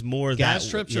was more Guys'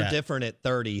 trips are different at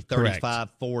 30, 35,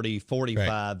 Correct. 40,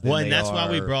 45. Well, and that's why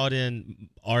we brought in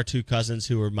our two cousins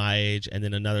who were my age, and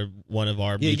then another one of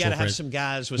our mutual you got to friends. have some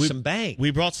guys with some bank.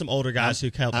 We brought some older guys who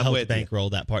helped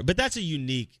bankroll that part. But that's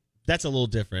that's a little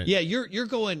different. Yeah, you're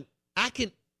going,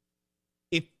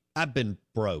 if I've been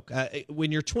broke.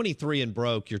 When you're 23 and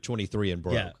broke, you're 23 and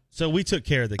broke. Yeah. So we took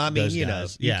care of those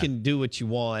guys. You can do what you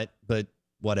want, but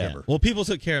whatever. Yeah. Well, people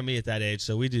took care of me at that age,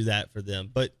 so we do that for them.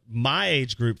 But my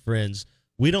age group friends,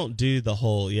 we don't do the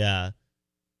whole,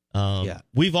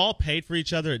 We've all paid for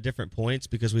each other at different points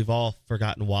because we've all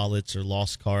forgotten wallets or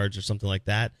lost cards or something like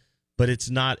that. But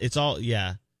it's all.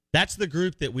 That's the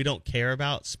group that we don't care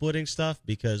about splitting stuff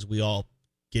because we all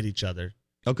get each other.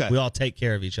 Okay. We all take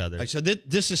care of each other. Right, so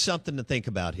this is something to think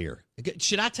about here.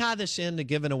 Should I tie this into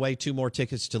giving away 2 more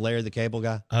tickets to Larry the Cable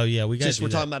Guy? Oh, yeah. We're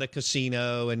talking about a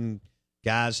casino and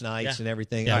guys' nights and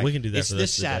everything. Yeah, right. we can do that. It's for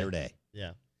this Saturday.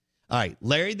 Yeah. All right.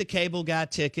 Larry the Cable Guy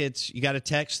tickets. You got to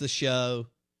text the show.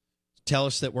 Tell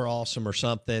us that we're awesome or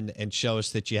something, and show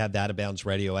us that you have the Out of Bounds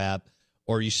Radio app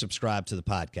or you subscribe to the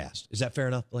podcast. Is that fair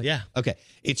enough, Blake? Yeah. Okay.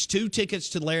 It's 2 tickets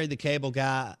to Larry the Cable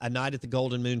Guy, a night at the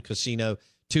Golden Moon Casino,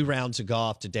 2 rounds of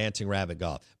golf to Dancing Rabbit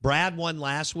Golf. Brad won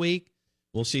last week,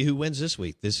 We'll see who wins this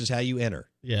week. This is how you enter.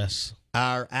 Yes.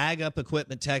 Our Ag Up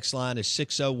Equipment text line is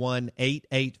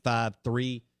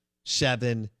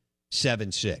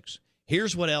 601-885-3776.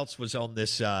 Here's what else was on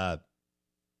this,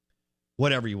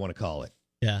 whatever you want to call it.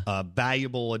 Yeah.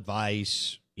 Valuable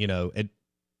advice,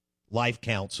 life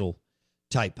counsel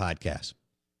type podcast.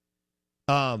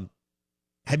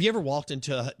 Have you ever walked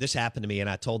into, this happened to me, and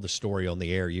I told the story on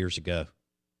the air years ago,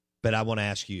 but I want to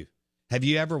ask you, have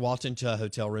you ever walked into a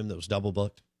hotel room that was double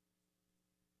booked?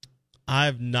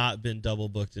 I've not been double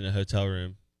booked in a hotel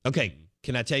room. Okay.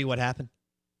 Can I tell you what happened?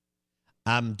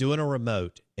 I'm doing a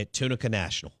remote at Tunica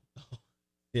National.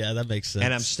 Yeah, that makes sense.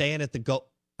 And I'm staying at the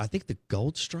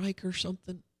Gold Strike or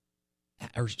something,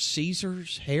 or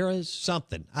Caesars, Harrah's,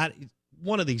 something.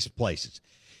 One of these places.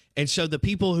 And so the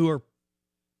people who are,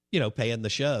 paying the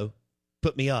show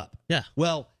put me up. Yeah.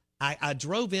 Well, I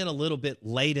drove in a little bit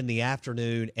late in the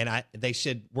afternoon, and they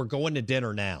said, we're going to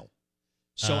dinner now.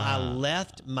 So I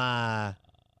left my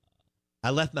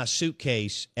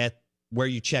suitcase at where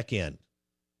you check in.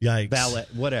 Yikes. Valet,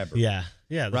 whatever. Yeah.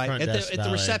 Yeah. Right? Front At desk the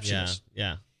valet. receptionist.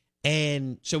 Yeah.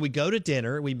 And so we go to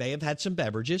dinner. We may have had some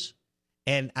beverages.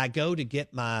 And I go to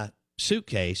get my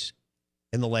suitcase,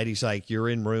 and the lady's like, you're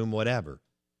in room whatever.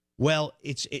 Well,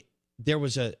 there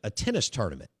was a tennis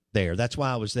tournament there. That's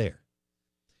why I was there.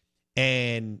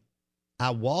 And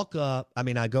I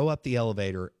go up the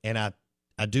elevator, and I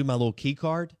do my little key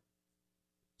card.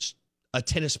 A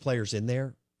tennis player's in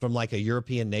there from like a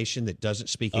European nation that doesn't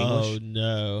speak English. Oh,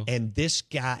 no. And this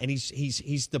guy, and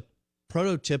he's the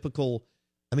prototypical,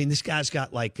 this guy's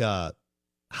got like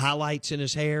highlights in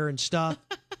his hair and stuff.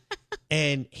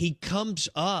 And he comes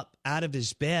up out of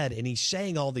his bed, and he's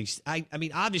saying all these,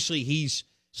 obviously he's,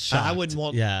 Shocked. I wouldn't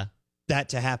want that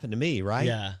to happen to me, right?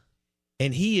 Yeah.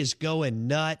 And he is going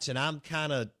nuts, and I'm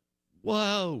kind of,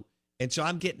 whoa. And so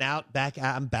I'm getting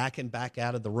I'm backing back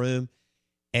out of the room.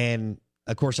 And,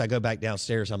 of course, I go back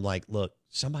downstairs. I'm like, look,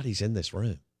 somebody's in this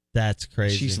room. That's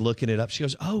crazy. She's looking it up. She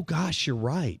goes, oh, gosh, you're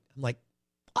right. I'm like,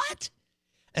 what?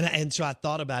 And so I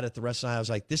thought about it the rest of the night. I was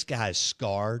like, this guy is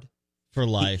scarred. For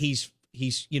life. He's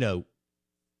in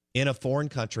a foreign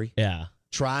country. Yeah.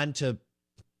 Trying to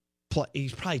play.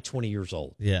 He's probably 20 years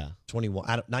old. Yeah.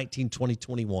 21, 19, 20,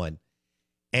 21.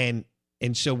 And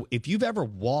so if you've ever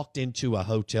walked into a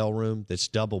hotel room that's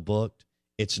double booked,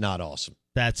 it's not awesome.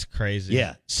 That's crazy.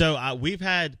 Yeah. So we've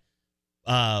had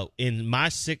when I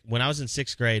was in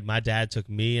sixth grade, my dad took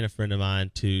me and a friend of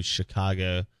mine to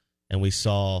Chicago, and we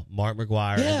saw Mark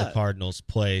McGwire and the Cardinals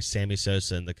play Sammy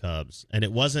Sosa and the Cubs. And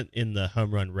it wasn't in the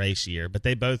home run race year, but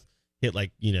they both hit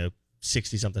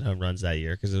 60-something home runs that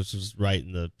year because this was right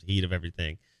in the heat of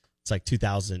everything. It's like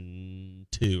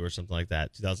 2002 or something like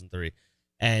that, 2003.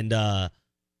 And my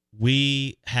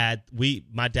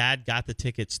dad got the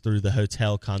tickets through the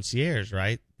hotel concierge,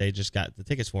 right? They just got the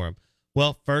tickets for him.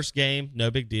 Well, first game,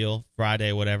 no big deal.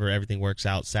 Friday, whatever, everything works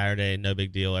out. Saturday, no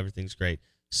big deal. Everything's great.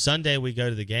 Sunday, we go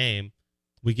to the game.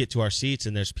 We get to our seats,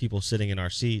 and there's people sitting in our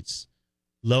seats.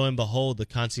 Lo and behold, the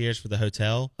concierge for the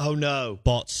hotel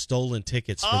bought stolen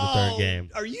tickets for the third game.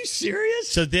 Are you serious?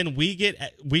 So then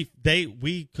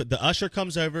the usher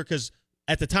comes over because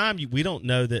at the time we don't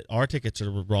know that our tickets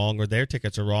are wrong or their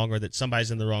tickets are wrong or that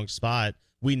somebody's in the wrong spot.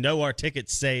 We know our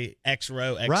tickets say X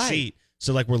row, X seat.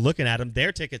 So we're looking at them.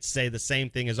 Their tickets say the same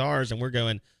thing as ours, and we're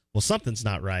going, well, something's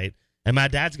not right. And my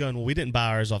dad's going, well, we didn't buy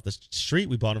ours off the street.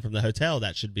 We bought them from the hotel.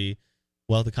 That should be.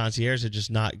 Well, the concierge had just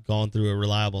not gone through a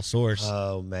reliable source.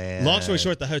 Oh, man. Long story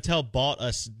short, the hotel bought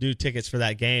us new tickets for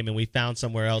that game, and we found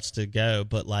somewhere else to go.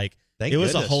 But, it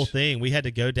was a whole thing. We had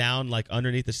to go down,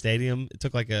 underneath the stadium. It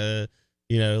took,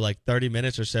 30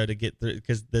 minutes or so to get through.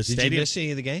 Because the stadium. Did you miss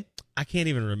any of the game? I can't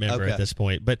even remember at this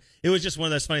point. But it was just one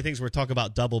of those funny things where we're talking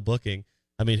about double booking.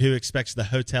 Who expects the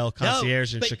hotel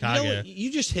concierge in Chicago?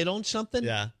 You just hit on something.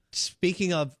 Yeah.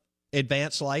 Speaking of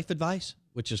advanced life advice,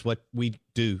 which is what we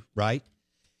do, right?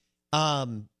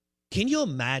 Can you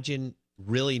imagine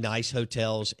really nice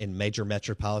hotels in major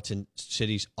metropolitan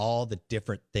cities, all the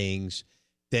different things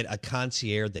that a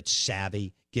concierge that's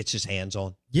savvy gets his hands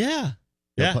on? Yeah.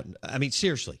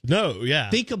 Seriously. No, yeah.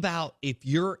 Think about if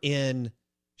you're in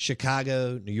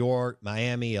Chicago, New York,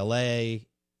 Miami, LA,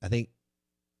 I think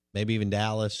maybe even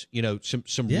Dallas,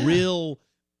 some real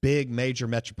big major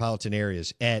metropolitan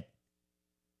areas at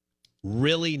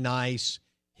really nice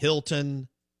Hilton,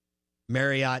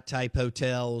 Marriott type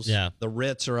hotels, the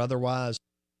Ritz or otherwise,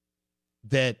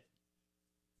 that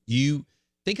you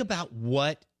think about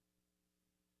what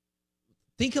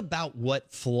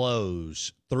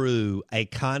flows through a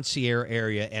concierge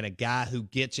area and a guy who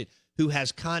gets it, who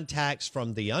has contacts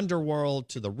from the underworld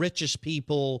to the richest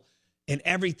people and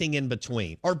everything in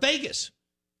between. Or Vegas.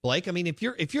 Blake. I mean, if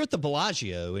you're at the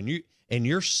Bellagio and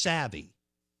you're savvy,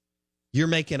 you're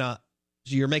making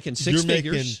six figures.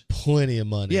 You're making plenty of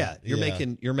money. Yeah,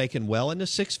 you're making well into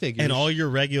six figures, and all your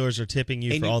regulars are tipping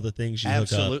you for all the things you hook up.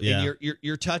 Absolutely, Yeah. and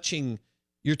you're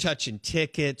touching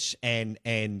tickets and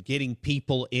getting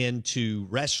people into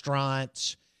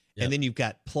restaurants, and then you've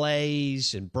got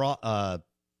plays and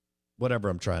whatever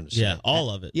I'm trying to say. Yeah, all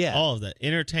of it. Yeah, all of that.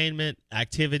 Entertainment,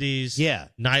 activities. Yeah,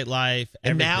 nightlife.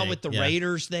 And everything. now with the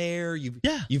Raiders there,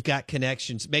 you've got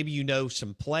connections. Maybe you know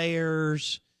some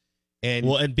players.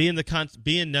 And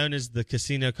being known as the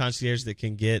casino concierge that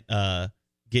can get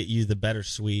you the better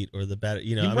suite or the better,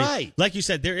 right. Like you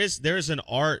said, there is an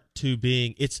art to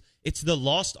being. It's the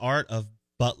lost art of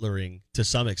butlering to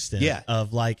some extent. Yeah.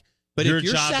 Of like, but your if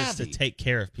you're job savvy, is to take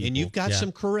care of people, and you've got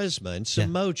some charisma and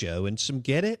some mojo and some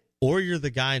get it, or you're the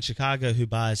guy in Chicago who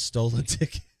buys stolen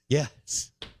tickets. Yeah.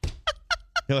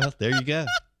 Well, there you go.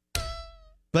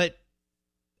 But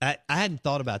I hadn't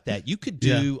thought about that. You could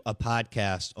do a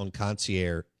podcast on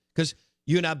concierge because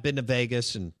you and I've been to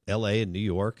Vegas and L.A. and New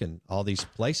York and all these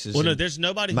places. Well, no, there's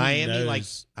nobody Miami, who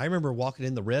knows. I remember walking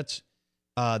in the Ritz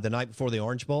the night before the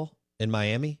Orange Bowl in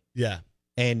Miami. Yeah.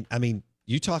 And, I mean,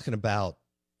 you talking about,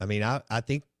 I mean, I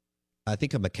think a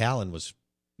McAllen was,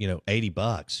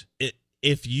 $80.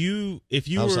 If you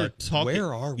I was were like, talking,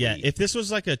 where are we? Yeah, if this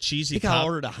was like a cheesy I think I cop,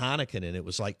 ordered a Heineken and it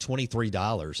was like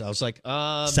 $23. I was like,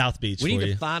 South Beach. We for need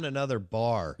you. to find another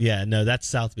bar. Yeah, no, that's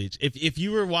South Beach. If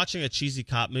you were watching a cheesy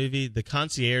cop movie, the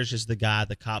concierge is the guy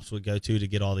the cops would go to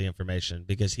get all the information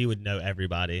because he would know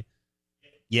everybody.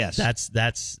 Yes,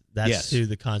 that's who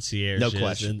the concierge no is.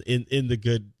 question. In the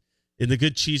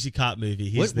good cheesy cop movie,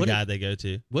 he's the guy they go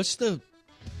to. What's the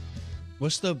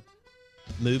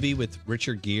movie with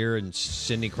Richard Gere and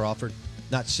Cindy Crawford?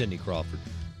 Not Cindy Crawford.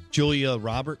 Julia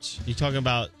Roberts. You talking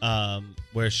about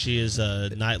where she is a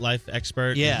nightlife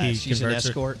expert? Yeah, she's an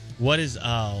escort. What is?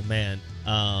 Oh man!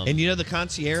 And you know the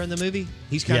concierge in the movie?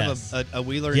 He's kind of a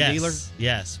wheeler and dealer.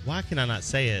 Yes. Why can I not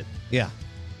say it? Yeah.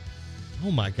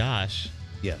 Oh my gosh.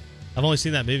 Yeah. I've only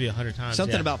seen that movie 100 times.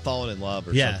 Something about falling in love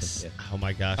or something. Yeah. Oh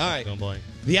my gosh. All right. Going blank.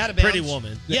 The Out of Bounds. Pretty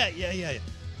Woman. Yeah.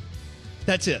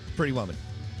 That's it. Pretty Woman.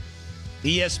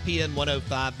 ESPN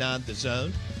 105.9 The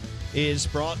Zone is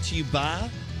brought to you by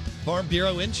Farm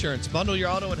Bureau Insurance. Bundle your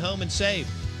auto and home and save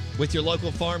with your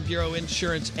local Farm Bureau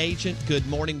Insurance agent. Good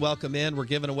morning. Welcome in. We're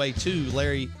giving away 2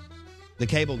 Larry the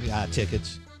Cable Guy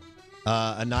tickets.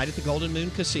 A night at the Golden Moon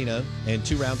Casino and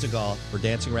 2 rounds of golf for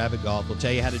Dancing Rabbit Golf. We'll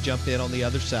tell you how to jump in on the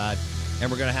other side.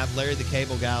 And we're going to have Larry the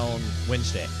Cable Guy on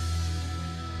Wednesday.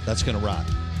 That's going to rock.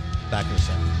 Back in a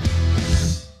second.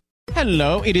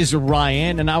 Hello, it is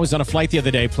Ryan, and I was on a flight the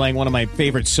other day playing one of my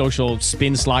favorite social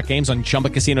spin slot games on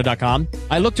ChumbaCasino.com.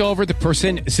 I looked over at the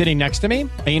person sitting next to me,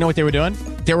 and you know what they were doing?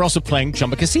 They were also playing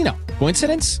Chumba Casino.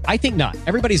 Coincidence? I think not.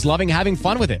 Everybody's loving having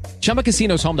fun with it. Chumba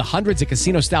Casino is home to hundreds of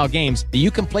casino-style games that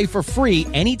you can play for free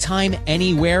anytime,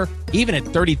 anywhere, even at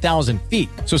 30,000 feet.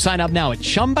 So sign up now at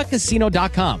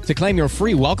ChumbaCasino.com to claim your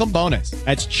free welcome bonus.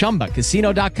 That's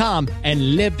ChumbaCasino.com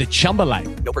and live the Chumba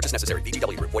life. No purchase necessary.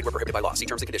 VGW. Void where prohibited by law. See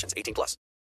terms and conditions. 18+.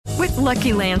 With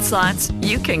Lucky Land Slots,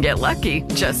 you can get lucky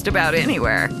just about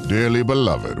anywhere. Dearly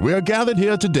beloved, we are gathered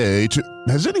here today to...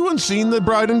 Has anyone seen the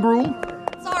bride and groom?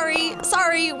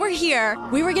 Sorry, we're here.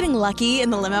 We were getting lucky in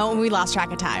the limo and we lost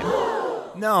track of time.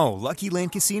 No, Lucky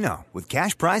Land Casino, with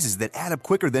cash prizes that add up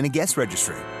quicker than a guest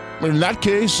registry. In that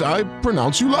case, I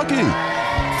pronounce you lucky.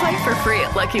 Play for free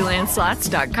at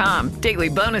LuckyLandSlots.com. Daily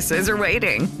bonuses are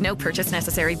waiting. No purchase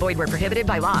necessary. Void where prohibited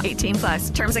by law.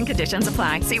 18+. Terms and conditions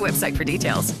apply. See website for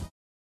details.